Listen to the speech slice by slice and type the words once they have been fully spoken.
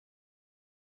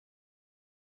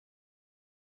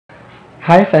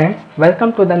Hi friends,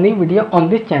 welcome to the new video on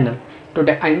this channel.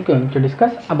 Today I am going to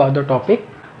discuss about the topic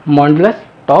Mondls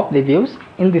Top Reviews.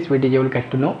 In this video you will get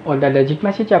to know all the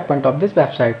legitimacy checkpoint of this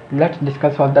website. Let's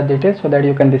discuss all the details so that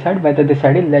you can decide whether this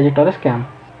site is legit or a scam.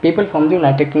 People from the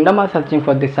United Kingdom are searching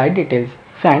for this site details.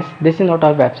 Friends, this is not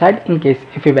our website. In case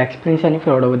if you experience any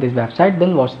fraud over this website,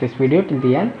 then watch this video till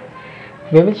the end.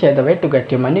 We will share the way to get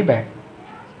your money back.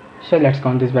 So let's go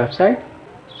on this website.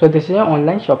 So this is an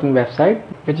online shopping website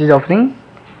which is offering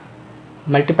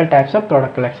multiple types of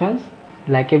product collections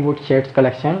like a wood shades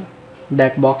collection,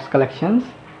 deck box collections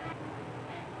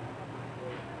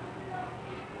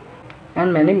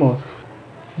and many more.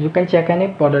 You can check any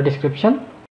product description.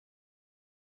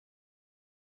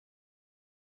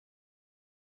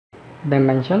 They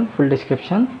mention full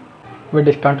description with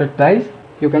discounted price.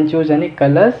 You can choose any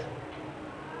colors,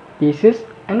 pieces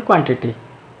and quantity.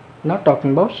 Now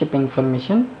talking about shipping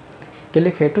information,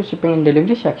 click here to shipping and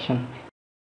delivery section.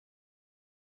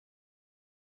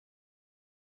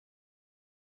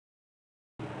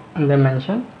 And they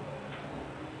mention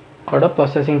order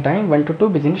processing time 1 to 2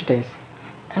 business days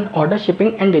and order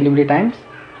shipping and delivery times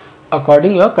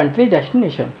according your country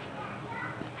destination.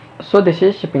 So this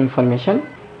is shipping information.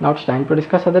 Now it's time to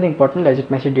discuss other important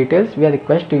legitimacy details. We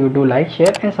request you to like,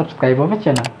 share and subscribe our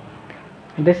channel.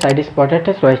 This site is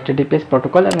protected through HTTPS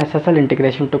protocol and SSL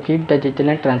integration to keep the digital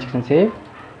and transaction safe.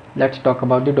 Let's talk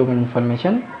about the domain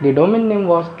information. The domain name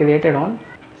was created on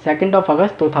 2nd of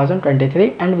August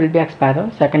 2023 and will be expired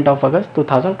on 2nd of August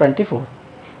 2024.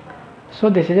 So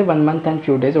this is a 1 month and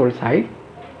few days old site.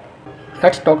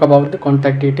 Let's talk about the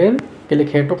contact detail. Click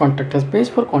here to contact us page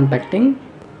for contacting.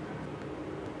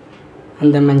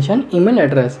 And they mention email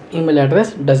address. Email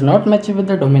address does not match with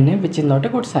the domain name, which is not a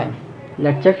good sign.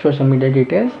 Let's check social media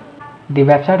details. The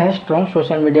website has strong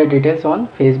social media details on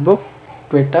Facebook,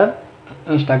 Twitter,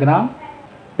 Instagram,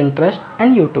 Pinterest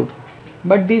and YouTube.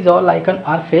 But these all icons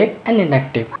are fake and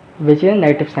inactive, which is a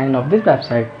negative sign of this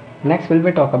website. Next will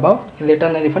be talk about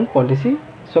return and refund policy.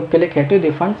 So click here to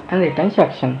refunds and return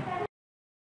section.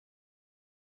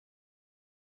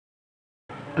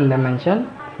 And they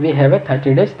mention we have a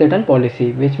 30 days return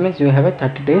policy, which means you have a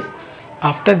 30 days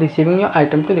after receiving your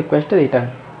item to request a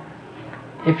return.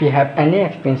 If you have any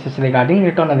experiences regarding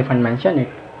return or refund, mention it.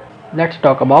 Let's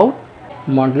talk about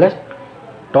Mondls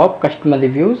Top Customer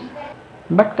Reviews.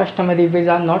 But customer reviews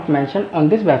are not mentioned on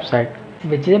this website,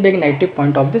 which is a big negative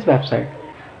point of this website.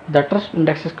 The trust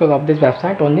index score of this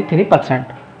website only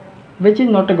 3%, which is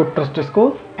not a good trust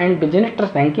score, and business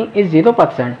trust ranking is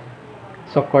 0%.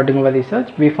 So according to our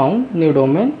research, we found new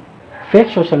domain,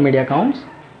 fake social media accounts,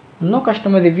 no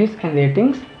customer reviews and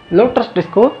ratings, low trust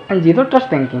score and 0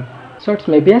 trust ranking. So it's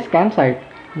maybe a scam site.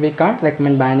 We can't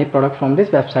recommend buy any product from this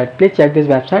website. Please check this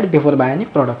website before buy any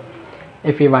product.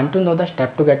 If you want to know the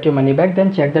step to get your money back,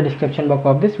 then check the description box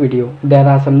of this video. There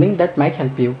are some links that might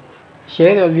help you.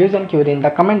 Share your views and query in the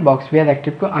comment box. We are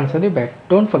active to answer you back.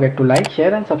 Don't forget to like,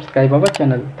 share and subscribe our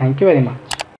channel. Thank you very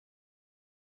much.